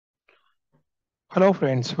Hello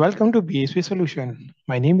friends, welcome to BISP Solution.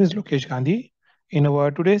 My name is Lokesh Gandhi. In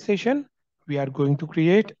our today's session, we are going to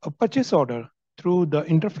create a purchase order through the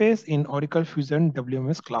interface in Oracle Fusion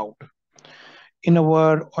WMS Cloud. In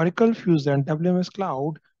our Oracle Fusion WMS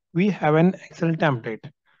Cloud, we have an Excel template.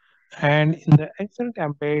 And in the Excel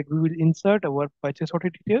template, we will insert our purchase order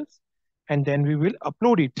details and then we will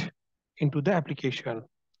upload it into the application.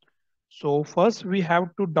 So first we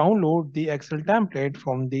have to download the Excel template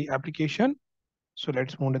from the application. So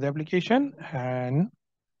let's move to the application and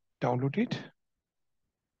download it.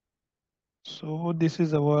 So this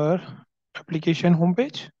is our application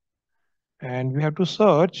homepage and we have to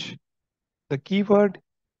search the keyword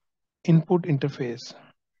input interface.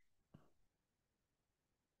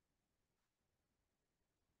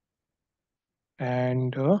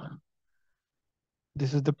 And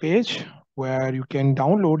this is the page where you can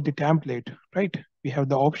download the template, right? We have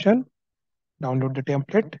the option, download the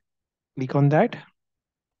template, click on that.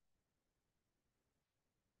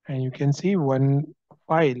 And you can see one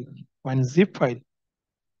file, one zip file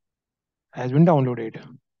has been downloaded,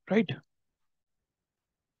 right?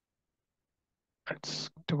 Let's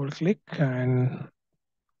double click and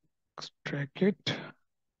extract it,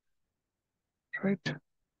 right?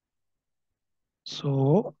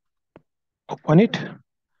 So open it.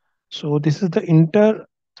 So this is the input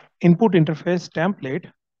interface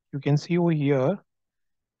template. You can see over here,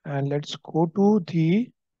 and let's go to the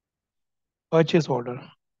purchase order.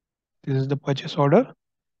 This is the purchase order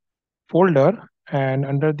folder, and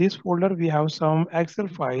under this folder we have some Excel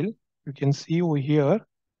file. You can see over here,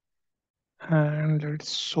 and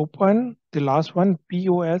let's open the last one,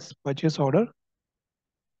 POS purchase order.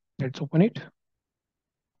 Let's open it.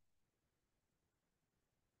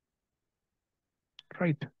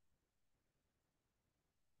 Right.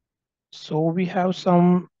 So we have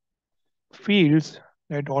some fields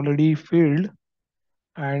that already filled,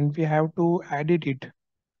 and we have to edit it.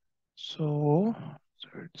 So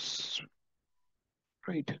it's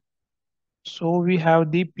right. So we have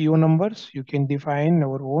the PO numbers. You can define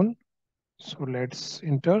our own. So let's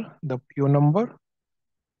enter the PO number.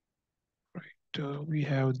 Right. We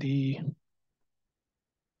have the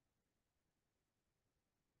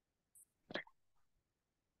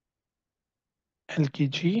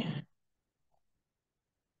LKG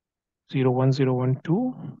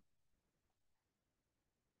 01012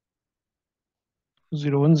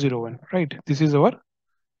 0101. Right. This is our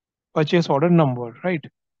purchase order number. Right.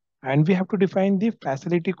 And we have to define the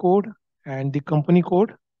facility code and the company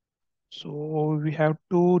code. So we have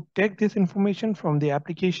to take this information from the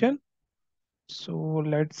application. So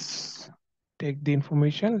let's take the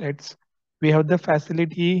information. We have the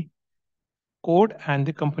facility code and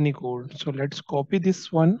the company code. So let's copy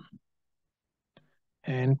this one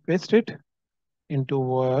and paste it into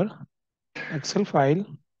our Excel file.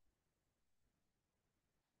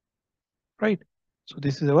 Right. So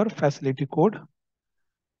this is our facility code.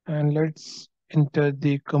 And let's enter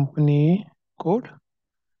the company code.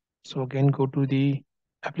 So again, go to the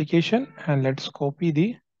application and let's copy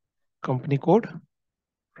the company code.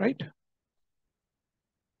 Right.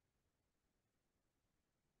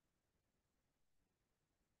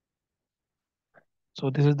 So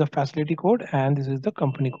this is the facility code and this is the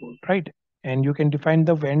company code, right? And you can define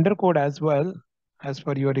the vendor code as well as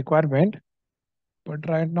per your requirement. But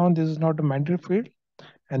right now, this is not a mandatory field.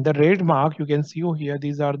 And the red mark you can see over here,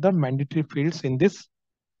 these are the mandatory fields in this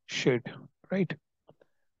sheet, right?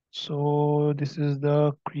 So this is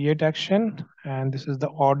the create action and this is the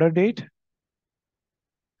order date.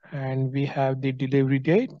 And we have the delivery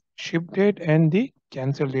date, ship date, and the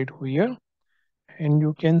cancel date here. And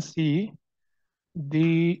you can see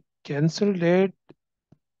the cancel date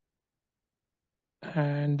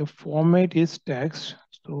and the format is text.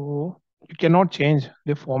 So you cannot change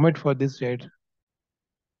the format for this date.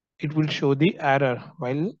 It will show the error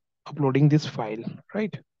while uploading this file,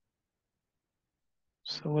 right?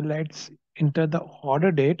 So let's enter the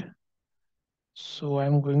order date. So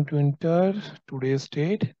I'm going to enter today's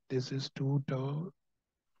date. This is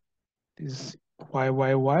this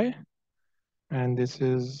YYY, and this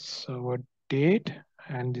is our date,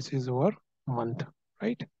 and this is our month,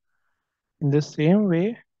 right? In the same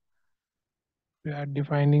way, we are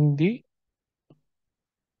defining the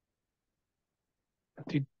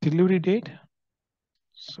delivery date.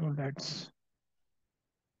 So let's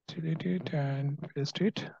delete it and paste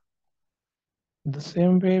it. The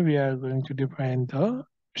same way we are going to define the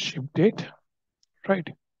ship date, right?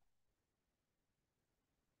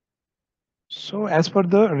 So as per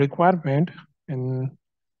the requirement, and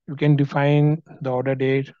you can define the order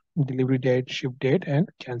date, delivery date, ship date, and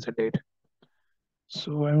cancel date.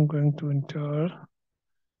 So I'm going to enter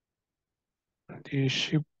the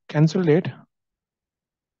ship cancel date.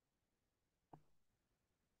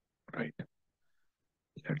 Right.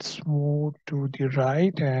 Let's move to the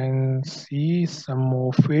right and see some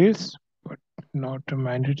more fields, but not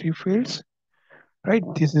mandatory fields. Right.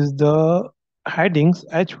 This is the headings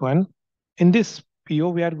H1. In this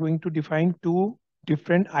PO, we are going to define two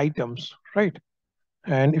different items. Right.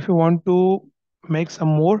 And if you want to make some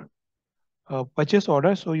more purchase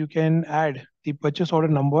order, so you can add the purchase order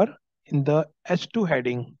number in the H2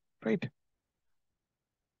 heading. Right.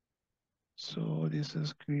 So this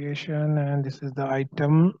is creation and this is the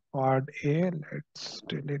item part A. Let's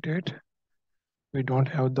delete it. We don't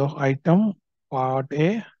have the item part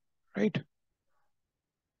A, right?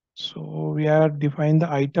 So we are define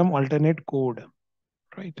the item alternate code,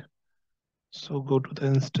 right? So go to the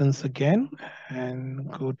instance again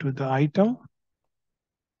and go to the item,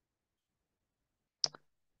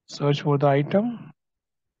 search for the item,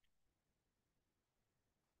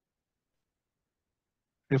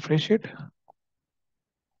 refresh it.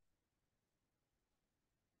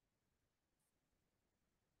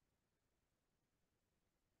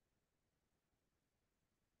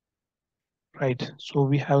 Right. So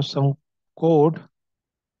we have some code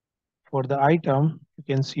for the item. You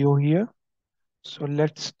can see over here. So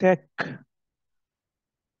let's take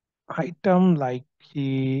item like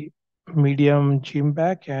the medium gym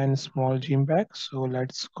bag and small gym bag. So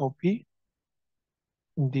let's copy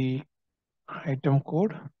the item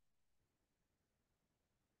code,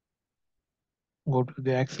 go to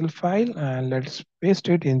the Excel file and let's paste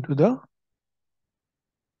it into the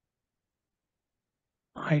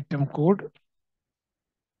item code.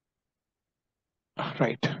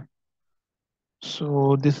 Right.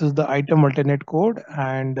 So this is the item alternate code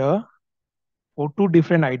and for two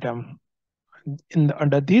different item. In the,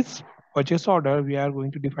 under this purchase order, we are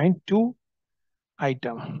going to define two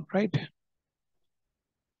item, right?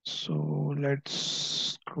 So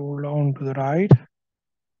let's scroll down to the right.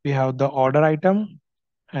 We have the order item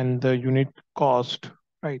and the unit cost,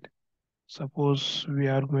 right? Suppose we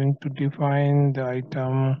are going to define the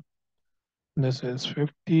item, this is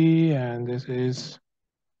 50 and this is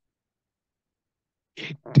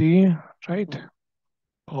 80, right?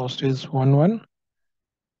 Cost is 1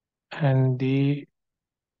 and the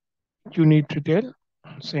unit retail,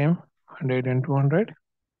 same 100 and 200.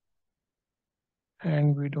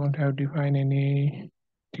 And we don't have defined any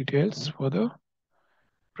details for the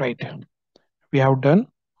right. We have done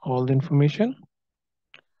all the information,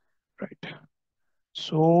 right?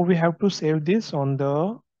 So we have to save this on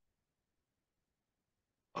the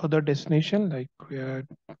other destination like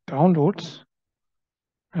downloads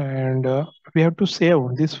and we have to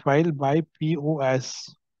save this file by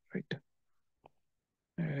POS, right?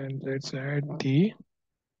 And let's add the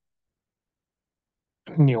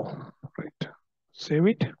new, right? Save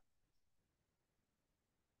it.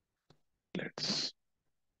 Let's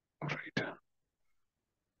right.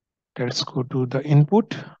 Let's go to the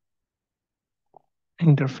input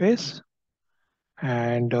interface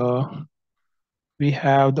and we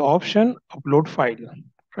have the option upload file,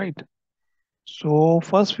 right? So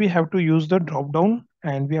first we have to use the drop down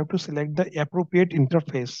and we have to select the appropriate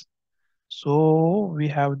interface. So we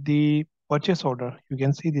have the purchase order. You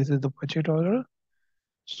can see this is the purchase order.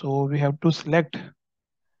 So we have to select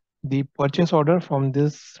the purchase order from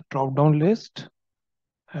this drop down list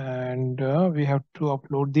and we have to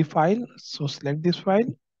upload the file. So select this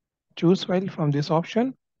file, choose file from this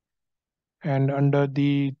option and under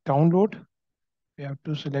the download, we have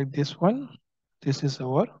to select this one. This is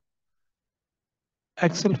our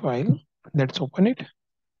Excel file. Let's open it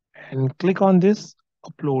and click on this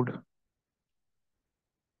upload.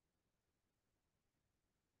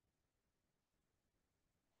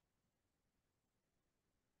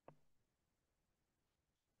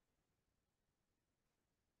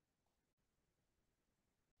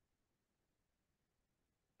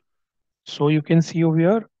 So you can see over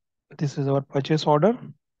here, this is our purchase order.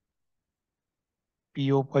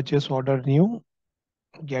 PO purchase order new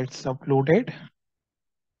gets uploaded,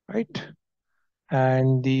 right?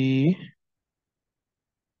 And the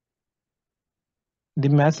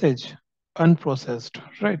message unprocessed,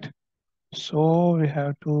 right? So we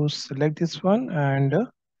have to select this one and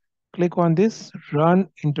click on this run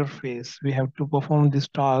interface. We have to perform this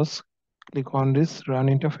task. Click on this run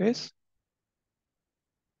interface.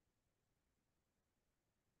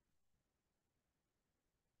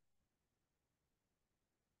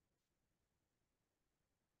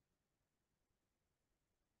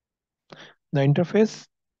 The interface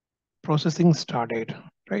processing started,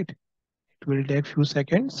 right? It will take few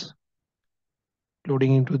seconds.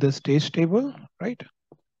 loading into the stage table, right?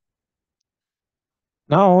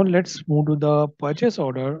 Now let's move to the purchase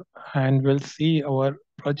order and we'll see our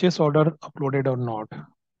purchase order uploaded or not.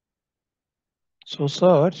 So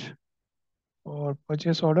search for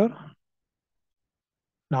purchase order.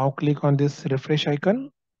 Now click on this refresh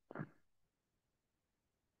icon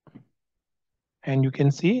and you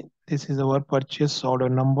can see this is our purchase order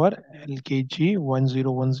number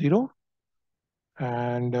LKG1010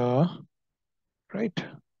 and right,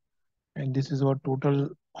 and this is our total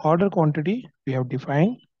order quantity we have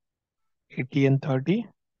defined 80 and 30,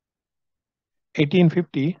 80 and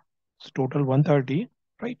 50, it's total 130,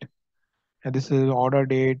 right? And this is order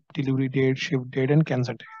date, delivery date, ship date, and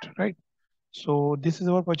cancel date, right? So this is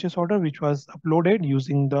our purchase order which was uploaded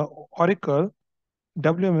using the Oracle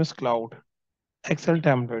WMS Cloud Excel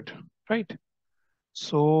template, right?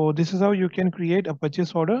 So this is how you can create a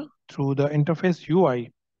purchase order through the interface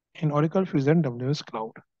UI in Oracle Fusion WMS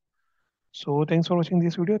Cloud. So thanks for watching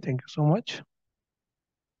this video. Thank you so much.